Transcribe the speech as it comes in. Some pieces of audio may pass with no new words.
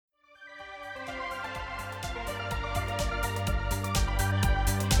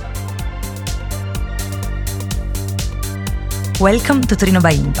Welcome to Torino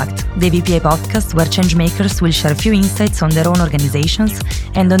by Impact, the VPA podcast where changemakers will share a few insights on their own organizations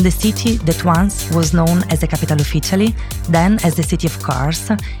and on the city that once was known as the capital of Italy, then as the city of cars,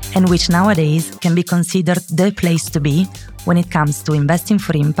 and which nowadays can be considered the place to be when it comes to investing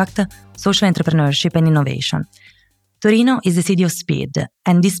for impact, social entrepreneurship and innovation. Torino is the city of speed,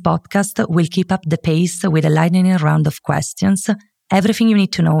 and this podcast will keep up the pace with a lightning round of questions, everything you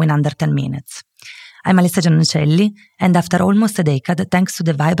need to know in under 10 minutes. I'm Alessia Giannocelli, and after almost a decade, thanks to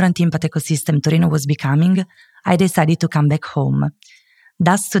the vibrant impact ecosystem Torino was becoming, I decided to come back home.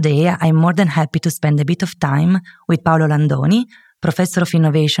 Thus today, I'm more than happy to spend a bit of time with Paolo Landoni, Professor of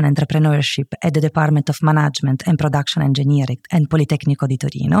Innovation and Entrepreneurship at the Department of Management and Production Engineering and Politecnico di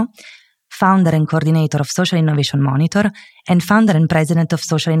Torino, founder and coordinator of Social Innovation Monitor, and founder and president of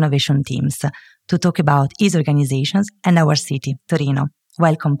Social Innovation Teams, to talk about his organizations and our city, Torino.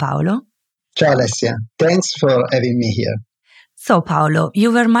 Welcome, Paolo. Ciao Alessia, thanks for having me here. So Paolo,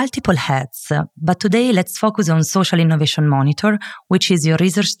 you wear multiple hats, but today let's focus on Social Innovation Monitor, which is your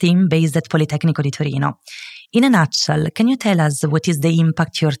research team based at Politecnico di Torino. In a nutshell, can you tell us what is the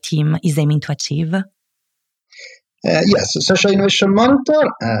impact your team is aiming to achieve? Yes, Social Innovation Monitor,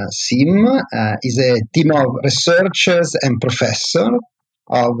 SIM, is a team of researchers and professors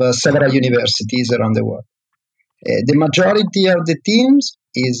of several universities around the world. The majority of the teams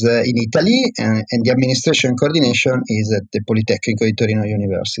is in Italy, and the administration coordination is at the Politecnico di Torino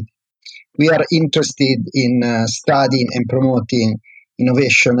University. We are interested in studying and promoting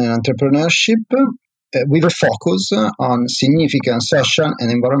innovation and entrepreneurship with a focus on significant social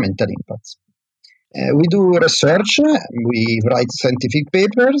and environmental impacts. We do research, we write scientific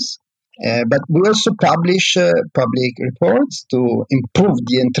papers, but we also publish public reports to improve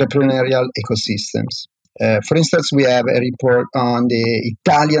the entrepreneurial ecosystems. For instance, we have a report on the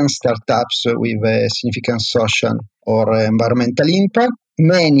Italian startups with a significant social or environmental impact,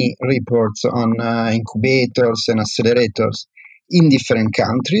 many reports on incubators and accelerators in different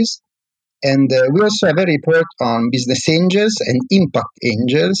countries, and we also have a report on business angels and impact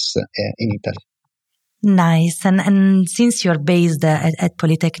angels in Italy. Nice. And since you're based at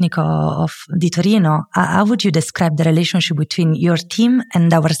Politecnico di Torino, how would you describe the relationship between your team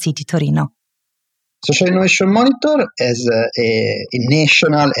and our city, Torino? Social Innovation Monitor has a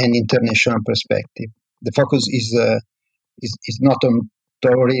national and international perspective. The focus is not on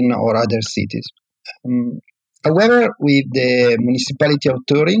Turin or other cities. However, with the municipality of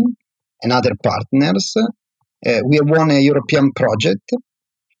Turin and other partners, we have won a European project.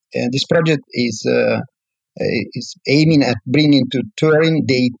 This project is aiming at bringing to Turin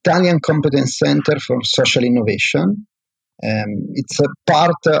the Italian Competence Center for Social Innovation. It's a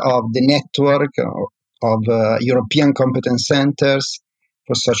part of the network of European competence centers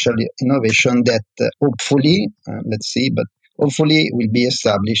for social innovation that hopefully, hopefully will be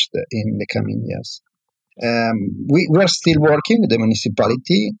established in the coming years. We are still working with the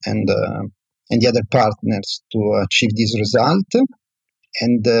municipality and the other partners to achieve this result.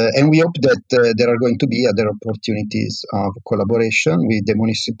 And we hope that there are going to be other opportunities of collaboration with the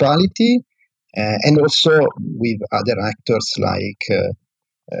municipality and also with other actors like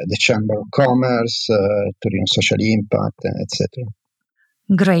the Chamber of Commerce, Torino Social Impact, etc.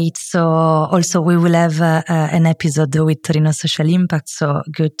 Great. So also we will have an episode with Torino Social Impact. So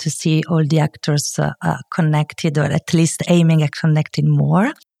good to see all the actors connected, or at least aiming at connecting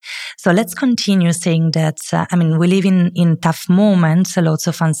more. So let's continue saying that, we live in tough moments, lots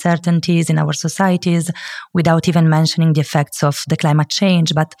of uncertainties in our societies, without even mentioning the effects of the climate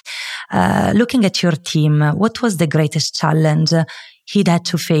change. But looking at your team, what was the greatest challenge he had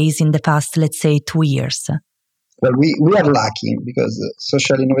to face in the past, let's say, 2 years? Well, we are lucky because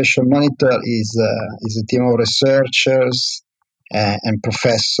Social Innovation Monitor is a team of researchers and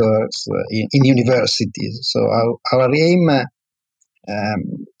professors in universities. So our aim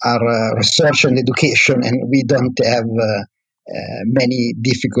are research and education, and we don't have many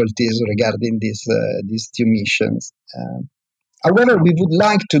difficulties regarding these two missions. However, we would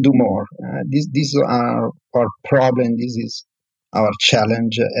like to do more. These are our problem. This is our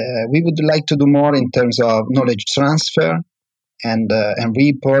challenge. We would like to do more in terms of knowledge transfer and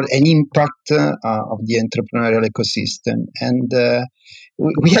report and impact of the entrepreneurial ecosystem. And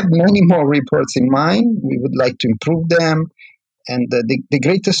we have many more reports in mind. We would like to improve them. And the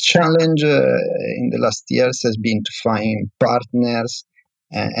greatest challenge in the last years has been to find partners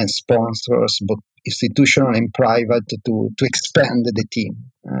and sponsors, both institutional and private, to expand the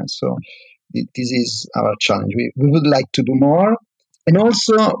team. So this is our challenge. We would like to do more. And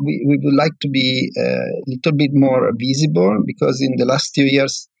also, we would like to be a little bit more visible, because in the last 2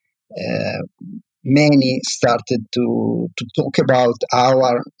 years, many started to talk about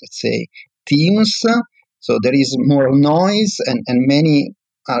our, let's say, teams. So there is more noise, and many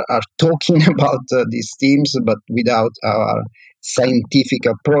are talking about these teams, but without our scientific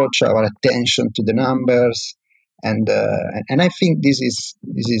approach, our attention to the numbers, and I think this is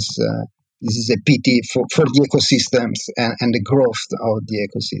a pity for the ecosystems and the growth of the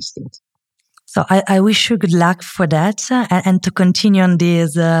ecosystems. So I wish you good luck for that, and to continue on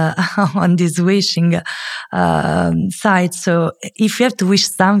this on this wishing side. So if you have to wish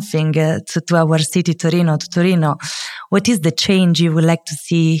something to our city, Torino, what is the change you would like to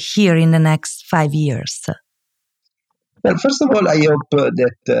see here in the next 5 years? Well, first of all, I hope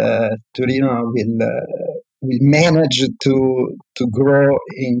that Torino will manage to grow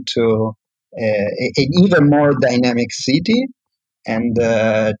into an even more dynamic city, and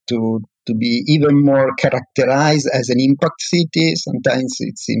to be even more characterized as an impact city. Sometimes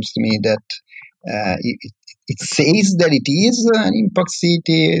it seems to me that it says that it is an impact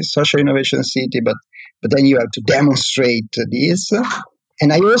city, social innovation city, but then you have to demonstrate this.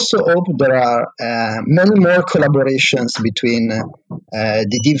 And I also hope there are many more collaborations between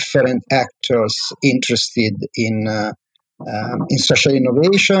the different actors interested in social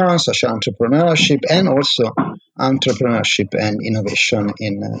innovation, social entrepreneurship, and also entrepreneurship and innovation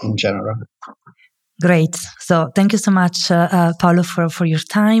in general. Great. So thank you so much, Paolo, for your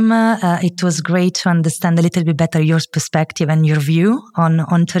time. It was great to understand a little bit better your perspective and your view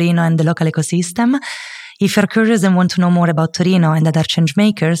on Torino and the local ecosystem. If you're curious and want to know more about Torino and other change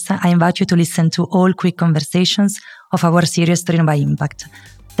makers, I invite you to listen to all quick conversations of our series Torino by Impact.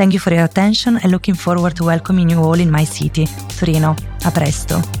 Thank you for your attention and looking forward to welcoming you all in my city, Torino. A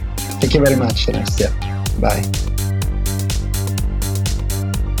presto. Thank you very much, Alessia. Bye.